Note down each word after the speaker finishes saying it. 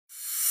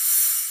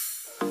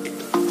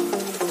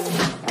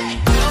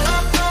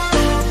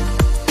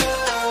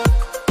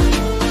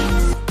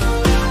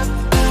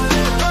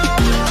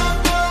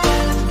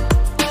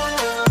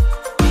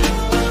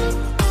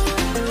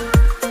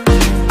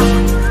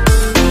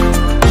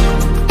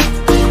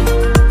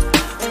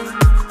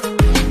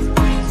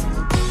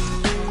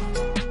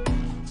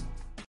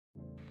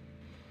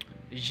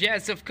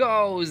Yes, of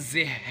course.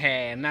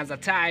 Another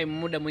time,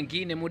 muda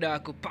mwingine, muda wa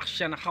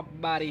kupasha na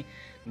habari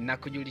na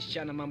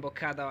kujulishana mambo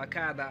kadha wa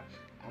kadha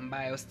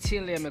ambayo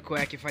still yamekuwa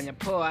yakifanya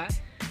poa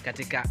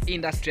katika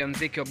industry ya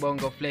muziki wa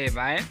Bongo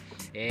Flava.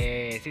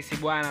 Sisi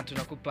bwana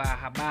tunakupa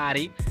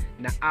habari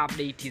na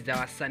update za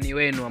wasanii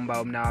wenu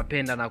ambao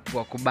mnawapenda na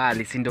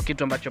kuwakubali. Si ndio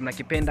kitu ambacho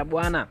mnakipenda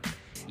bwana?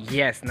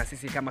 Yes, na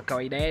sisi kama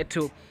kawaida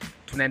yetu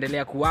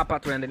tunaendelea kuwapa,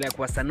 tunaendelea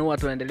kuwasanua,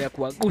 tunaendelea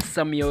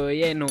kuwagusa mioyo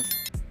yenu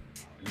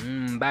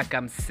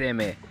mpaka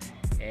mseme.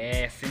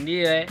 Si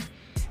ndio?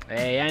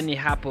 Yani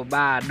hapo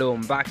bado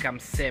mpaka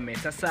mseme.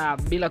 Sasa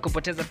bila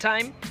kupoteza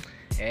time,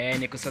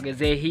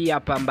 nikusogezee hii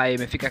hapa ambayo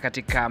imefika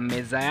katika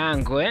meza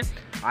yangu.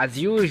 As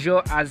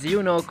usual, as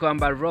you know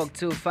kwamba Rock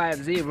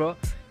 250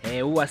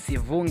 huwa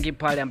sivungi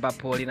pale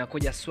ambapo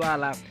linakuja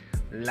swala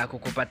la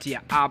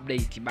kukupatia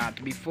update.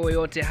 But before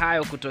yote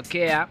hayo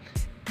kutokea,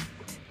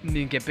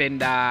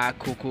 ningependa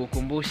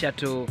kukukumbusha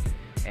tu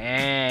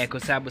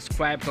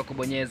kusubscribe kwa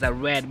kubonyeza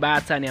red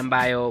button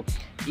ambayo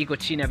iko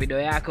chini ya video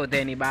yako.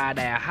 Then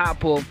baada ya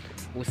hapo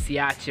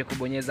usiache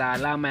kubonyeza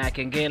alama ya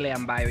kengele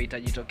ambayo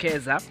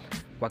itajitokeza.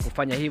 Kwa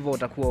kufanya hivyo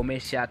utakuwa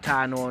umesha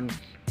turn on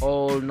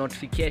all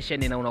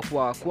notification na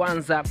unakuwa wa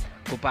kwanza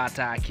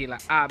kupata kila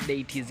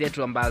update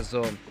zetu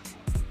ambazo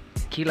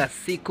kila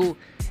siku,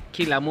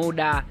 kila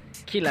muda,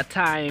 kila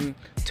time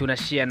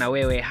tunashare na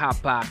wewe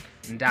hapa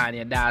ndani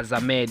ya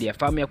Tazama Media.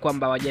 Fahamu ya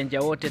kwamba wajanja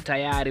wote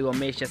tayari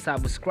wamesha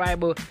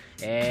subscribe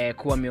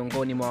kuwa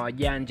miongoni mwa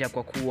wajanja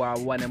kwa kuwa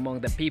one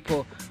among the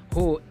people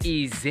who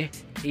is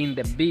in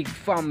the big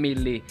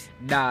family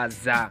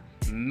Tazama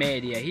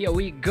Media. Here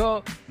we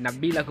go. Na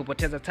bila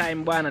kupoteza time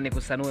bwana,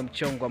 nikusanue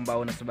mchongo ambao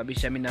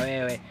unasababisha mimi na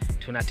wewe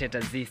tunateta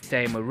this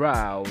time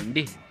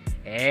around.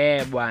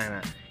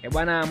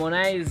 Bwana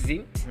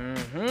Harmonize,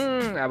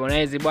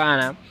 Harmonize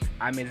bwana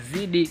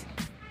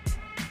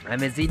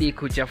amezidi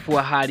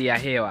kuchafua hali ya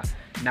hewa.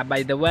 Na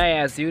by the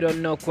way, as you don't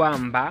know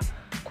kwamba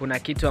kuna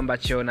kitu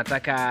ambacho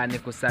nataka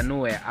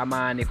nikusanue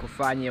ama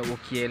nikufanye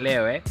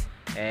ukielewe,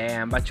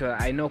 ambacho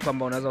I know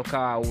kwamba unaweza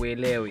ukawa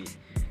uelewi.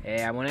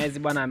 Harmonize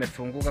bwana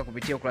amefunguka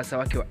kupitia ukurasa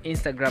wake wa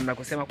Instagram na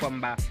kusema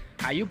kwamba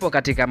hayupo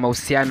katika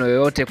mahusiano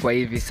yoyote kwa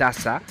hivi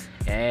sasa,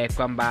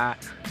 kwamba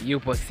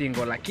yupo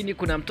single. Lakini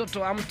kuna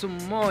mtoto wa mtu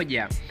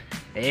mmoja,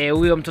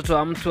 huyo mtoto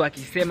wa mtu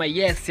akisema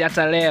yes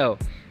hata leo,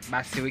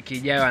 basi wiki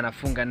ijayo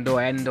anafunga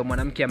ndoa. Yani ndo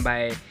mwanamke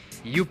ambaye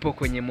yupo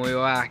kwenye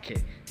moyo wake,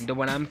 ndo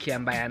mwanamke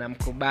ambaye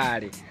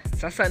anamkubali.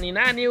 Sasa ni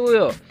nani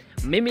huyo?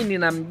 Mimi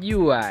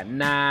ninamjua,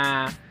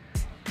 na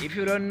if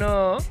you don't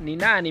know ni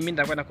nani, mimi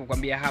nitakwenda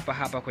kukwambia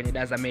hapa kwenye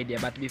Tazama Media.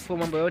 But before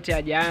mambo yote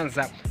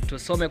hajaanza,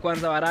 tusome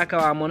kwanza waraka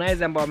wa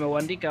Harmonize ambao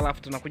ameuandika,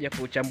 alafu tunakuja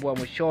kuuchambua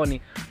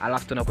mwishoni,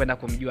 alafu tunakwenda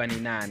kumjua ni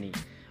nani.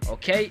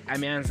 Okay,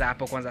 ameanza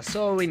hapo kwanza.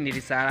 Sorry,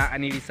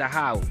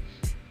 nilisahau.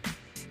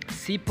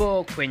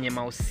 Sipo kwenye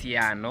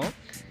mahusiano,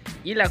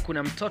 ila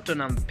kuna mtoto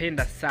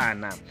nampenda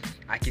sana.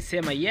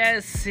 Akisema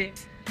yes,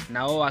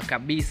 naoa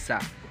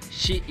kabisa.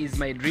 She is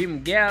my dream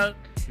girl.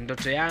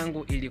 Ndoto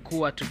yangu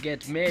ilikuwa to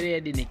get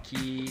married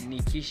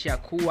nikisha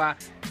kuwa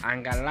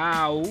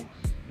angalau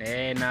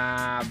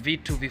na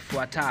vitu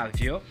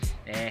vifuatavyo.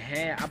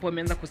 Hapo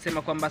ameanza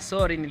kusema kwamba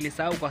sorry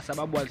nilisahau kwa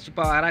sababu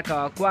alitupa waraka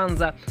wa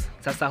kwanza.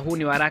 Sasa huu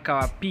ni waraka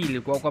wa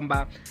pili, kwa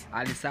kwamba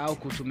alisahau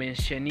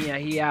kutumenshenia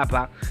hii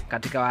hapa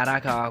katika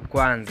waraka wa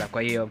kwanza.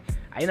 Kwa hiyo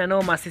haina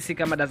noma, sisi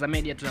kama Tazama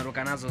Media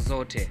tunaruka nazo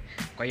zote.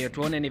 Kwa hiyo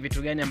tuone ni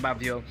vitu gani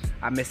ambavyo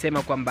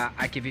amesema kwamba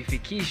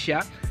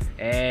akivifikisha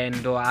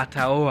ndo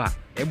ataoa.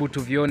 Hebu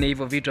tuvione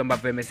hivyo vitu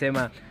ambavyo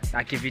amesema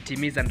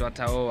akivitimiza ndo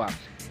ataoa.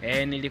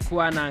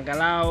 Nilikuwa na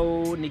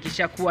angalau,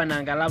 nikishakuwa na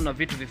angalau na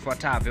vitu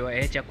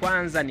vifuatavyo. Cha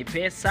kwanza ni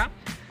pesa,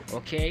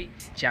 okay.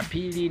 Cha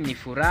pili ni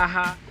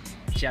furaha.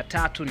 Cha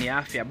tatu ni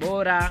afya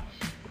bora.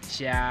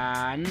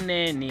 Cha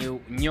nne ni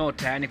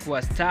nyota, yani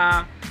kuwa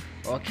star,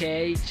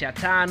 okay. Cha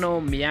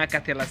tano miaka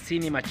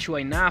 30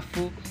 mature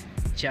enough.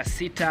 Cha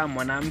sita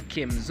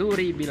mwanamke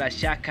mzuri, bila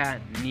shaka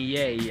ni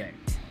yeye.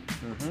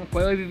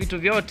 Kwa hiyo hivi vitu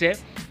vyote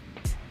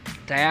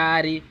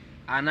tayari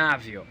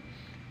anavyo.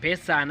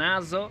 Pesa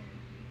anazo,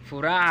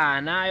 furaha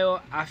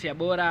anayo, afya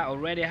bora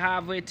already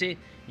have it,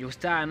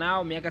 Yusta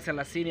nao, miaka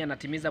 30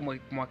 anatimiza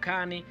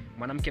mwakani.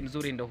 Mwanamke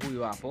mzuri ndo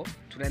huyu hapo.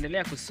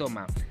 Tunaendelea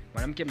kusoma.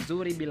 Mwanamke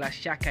mzuri bila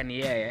shaka ni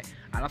yeye.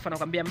 Alafu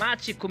anakuambia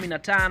Machi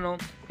 15,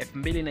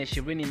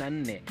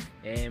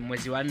 2024,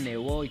 mwezi wa 4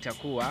 huo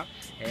itakuwa,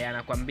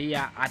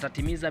 anakuambia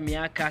atatimiza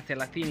miaka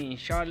 30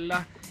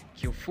 inshallah.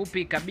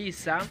 Kifupi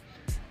kabisa,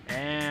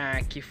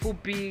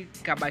 kifupi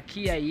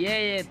kabakia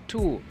yeye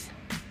tu.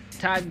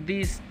 Tag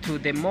this to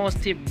the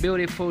most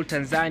beautiful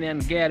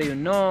Tanzanian girl you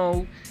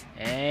know.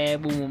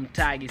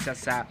 Mumtagi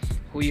sasa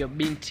huyo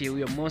binti,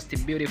 huyo most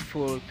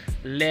beautiful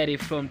lady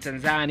from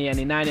Tanzania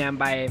ni nani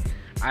ambaye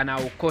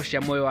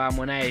anaukosha moyo wa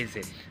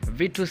Harmonize.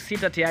 Vitu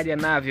 6 tayari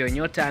anavyo: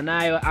 nyota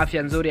anayo,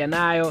 afya nzuri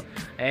anayo,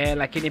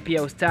 lakini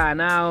pia ustaa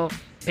anao,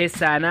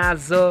 pesa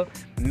anazo,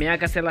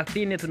 miaka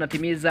 30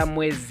 tunatimiza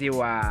mwezi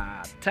wa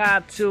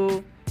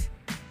 3,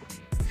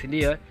 si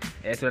ndio?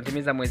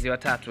 Tunatimiza mwezi wa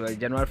 3,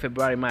 January,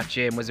 February, March.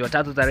 Mwezi wa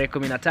 3 tarehe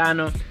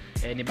 15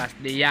 ni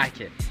birthday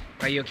yake.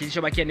 Kwa hiyo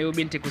kilichobakia ni huyu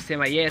binti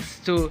kusema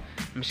yes tu,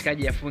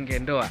 mshikaji afunge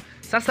ndoa.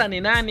 Sasa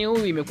ni nani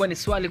huyu? Imekuwa ni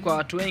swali kwa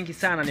watu wengi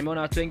sana.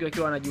 Nimeona watu wengi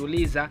wakiwa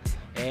wanajiuliza,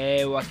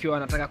 wakiwa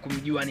wanataka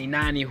kumjua ni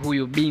nani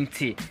huyu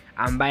binti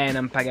ambaye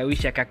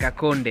anampagawisha kaka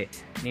Konde.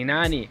 Ni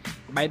nani?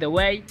 By the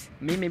way,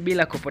 mimi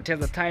bila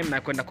kupoteza time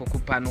na kwenda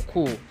kukupa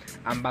nukuu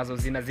ambazo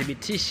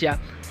zinadhibitisha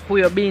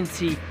huyo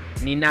binti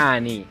ni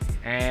nani.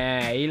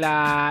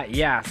 Ila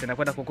yes,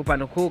 nakwenda kukupa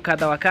nukuu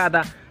kadha wa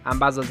kadha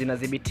ambazo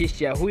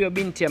zinadhibitisha huyo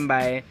binti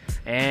ambaye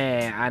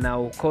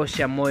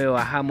anaukosha moyo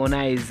wa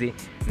Harmonize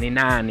ni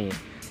nani.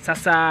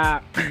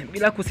 Sasa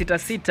bila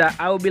kusita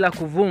au bila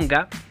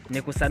kuvunga,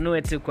 ni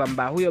kusanue tu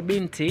kwamba huyo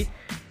binti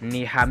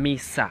ni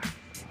Hamisa.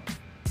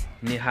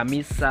 Ni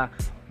Hamisa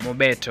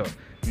Mobeto.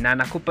 Na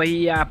nakupa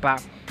hii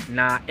hapa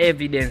na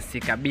evidence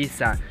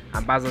kabisa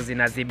ambazo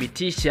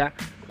zinadhibitisha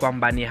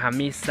kwamba ni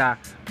Hamisa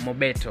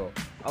Mobeto.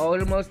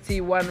 Almost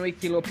 1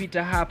 week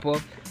iliyopita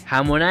hapo,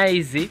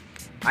 Harmonize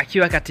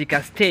akiwa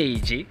katika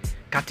stage,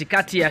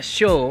 katikati ya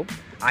show,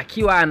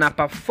 akiwa ana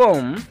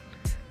perform,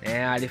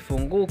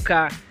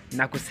 alifunguka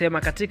na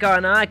kusema katika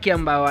wanawake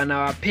ambao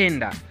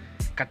wanawapenda,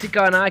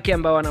 katika wanawake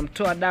ambao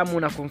wanamtoa damu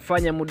na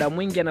kumfanya muda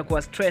mwingi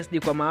anakuwa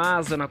stressed kwa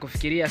mawazo na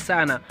kufikiria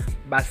sana,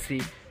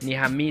 basi ni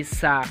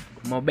Hamisa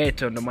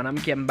Mobeto. Ndo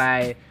mwanamke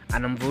ambaye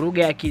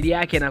anamvuruga akili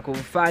yake na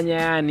kumfanya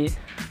yani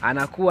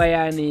anakuwa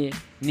yani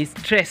ni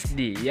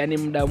stressed yani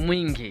muda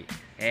mwingi.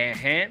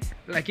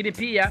 Lakini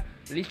pia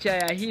licha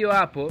ya hiyo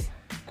hapo,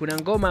 kuna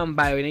ngoma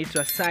ambayo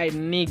inaitwa Side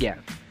Nigga.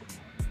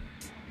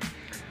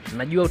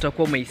 Najua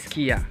utakuwa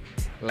umeisikia,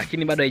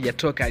 lakini bado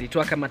haijatoka.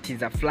 Alitoa kama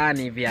teaser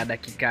fulani hivi ya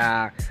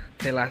dakika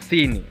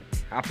 30.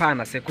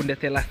 Hapana, sekunde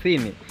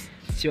 30.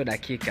 Sio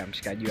dakika,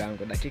 mshikaji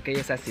wangu. Dakika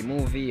hiyo sasa si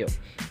movie hiyo.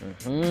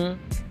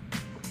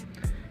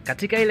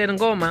 Katika ile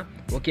ngoma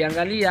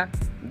ukiangalia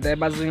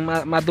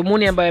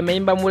madhumuni ambayo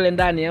yameimba mule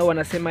ndani, au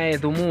wanasema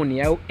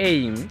dhumuni au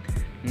aim,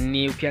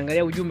 ni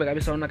ukiangalia ujumbe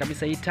kabisa unaona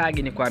kabisa hii tag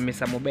ni kwa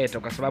Hamisa Mobeto,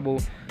 kwa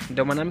sababu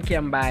ndio mwanamke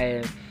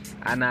ambaye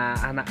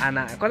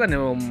kwanza ni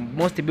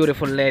most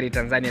beautiful lady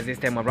Tanzania this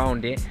time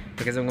around.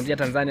 Tukizungumzia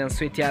Tanzanian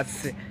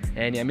sweethearts,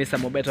 ni Hamisa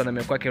Mobeto, na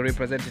amekuwa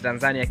represent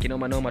Tanzania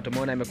kinoma noma.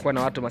 Tumeona amekuwa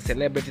na watu ma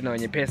celebrity na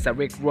wenye pesa,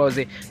 Rick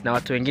Rose na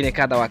watu wengine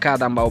kadha wa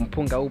kadha ambao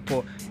mpunga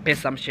upo,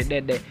 pesa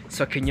mshedede,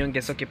 sio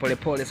kinyonge, sio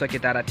kipolepole, sio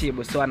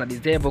kitaratibu. So ana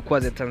deserve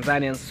kuwa the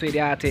Tanzanian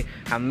sweetheart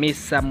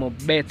Hamisa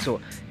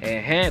Mobeto.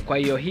 Kwa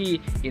hiyo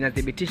hii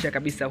inadhibitisha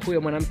kabisa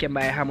huyo mwanamke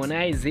ambaye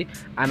Harmonize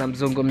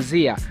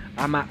anamzungumzia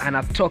ama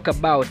ana talk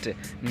about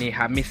ni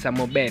Hamisa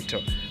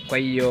Mobeto. Kwa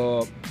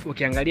hiyo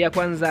ukiangalia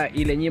kwanza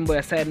ile nyimbo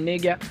ya Side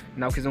Nigga,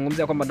 na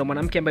ukizungumzia kwamba ndo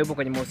mwanamke ambaye yupo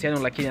kwenye mahusiano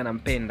lakini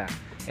anampenda,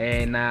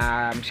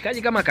 na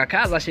mshikaji kama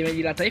kakaza,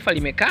 shemeji la taifa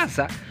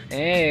limekasa,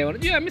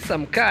 unajua Hamisa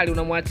mkali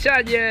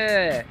unamwachaje?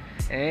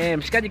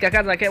 Mshikaji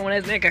kakaza kama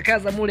unaweza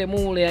kakaza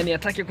mule yani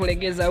ataki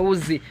kulegeza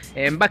uzi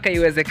mpaka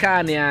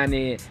iwezekane.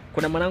 Yani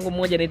kuna mwanangu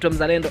mmoja anaitwa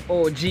Mzalendo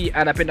OG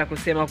anapenda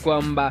kusema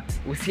kwamba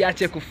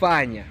usiache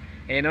kufanya.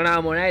 Naona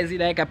Harmonize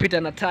ile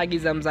kapita na tagi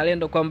za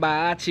Mzalendo kwamba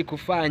aachi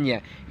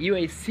kufanya,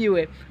 iwe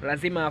isiwe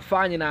lazima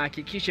afanye, na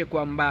hakikishe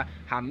kwamba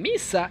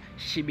Hamisa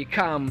she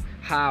become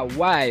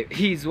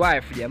his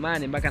wife.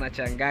 Jamani, mpaka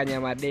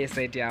anachanganya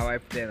madesa eti her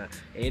wife tena,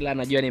 ila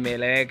najua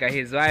nimeeleweka.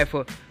 His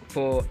wife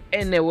for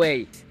any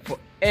way, for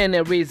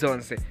any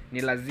reasons,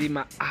 ni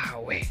lazima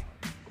awe.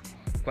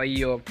 Kwa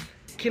hiyo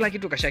kila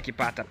kitu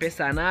kashakipata,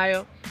 pesa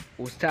anayo,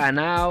 ustaa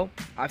anao,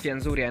 afya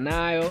nzuri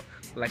anayo,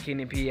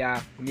 lakini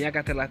pia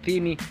miaka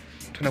 30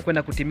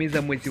 tunakwenda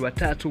kutimiza mwezi wa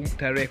 3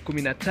 tarehe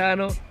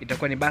 15.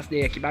 Itakuwa ni birthday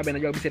ya kibabe.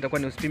 Najua kabisa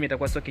itakuwa ni uspimi,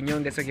 itakuwa sio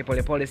kinyonge, sio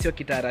kipolepole, sio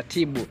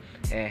kitaratibu.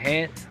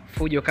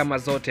 Fujo kama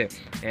zote.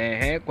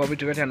 Kwa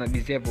vitu vyote ana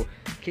deserve.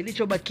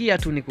 Kilichobakia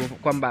tu ni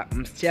kwamba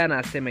msichana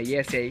aseme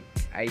yes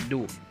I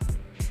do.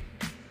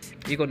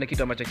 Hiko ndio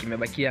kitu ambacho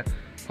kimebakia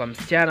kwa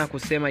msichana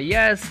kusema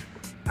yes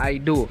I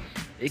do.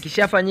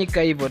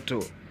 Ikishafanyika hivyo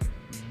tu,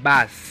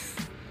 bas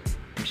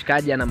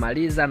mshikaji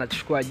anamaliza,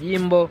 anachukua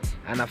jimbo,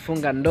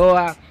 anafunga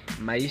ndoa,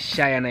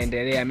 maisha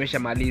yanaendelea,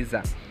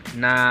 ameshamaliza.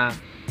 Na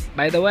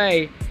by the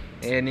way,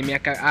 ni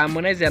miaka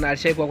Harmonize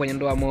alishaikuwa kwenye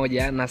ndoa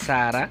moja na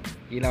Sara,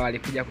 ila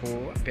walikuja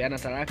kupeana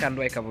talaka,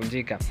 ndoa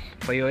ikavunjika.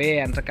 Kwa hiyo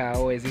yeye anataka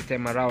aoe this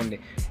time around,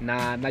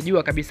 na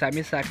najua kabisa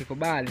Hamisa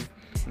akikubali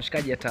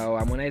mshikaji ataoa.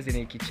 Harmonize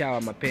ni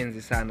kichawa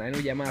mapenzi sana,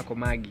 yaani jamaa ako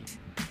magi,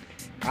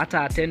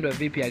 hata atendwe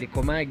vipi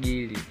alikomagi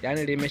hili,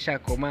 yaani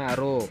limeshakomaa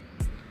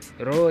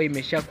roho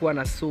imeshakuwa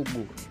na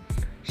sugu.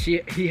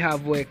 He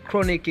have a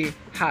chronic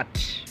heart.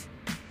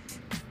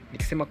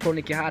 Nikisema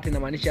chronic heart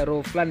inamaanisha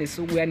roho fulani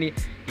sugu, yani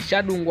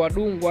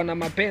ishadungwa na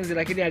mapenzi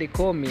lakini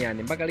alikomi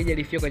yani mpaka lije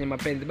lifio kwenye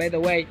mapenzi. By the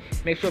way,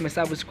 make sure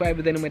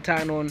umesubscribe then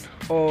umeturn on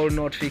all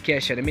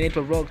notification. Mimi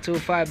naitwa Rock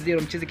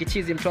 250 mchizi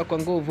kichizi mtu kwa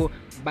nguvu.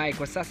 Bye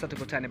kwa sasa,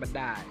 tukutane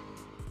baadaye.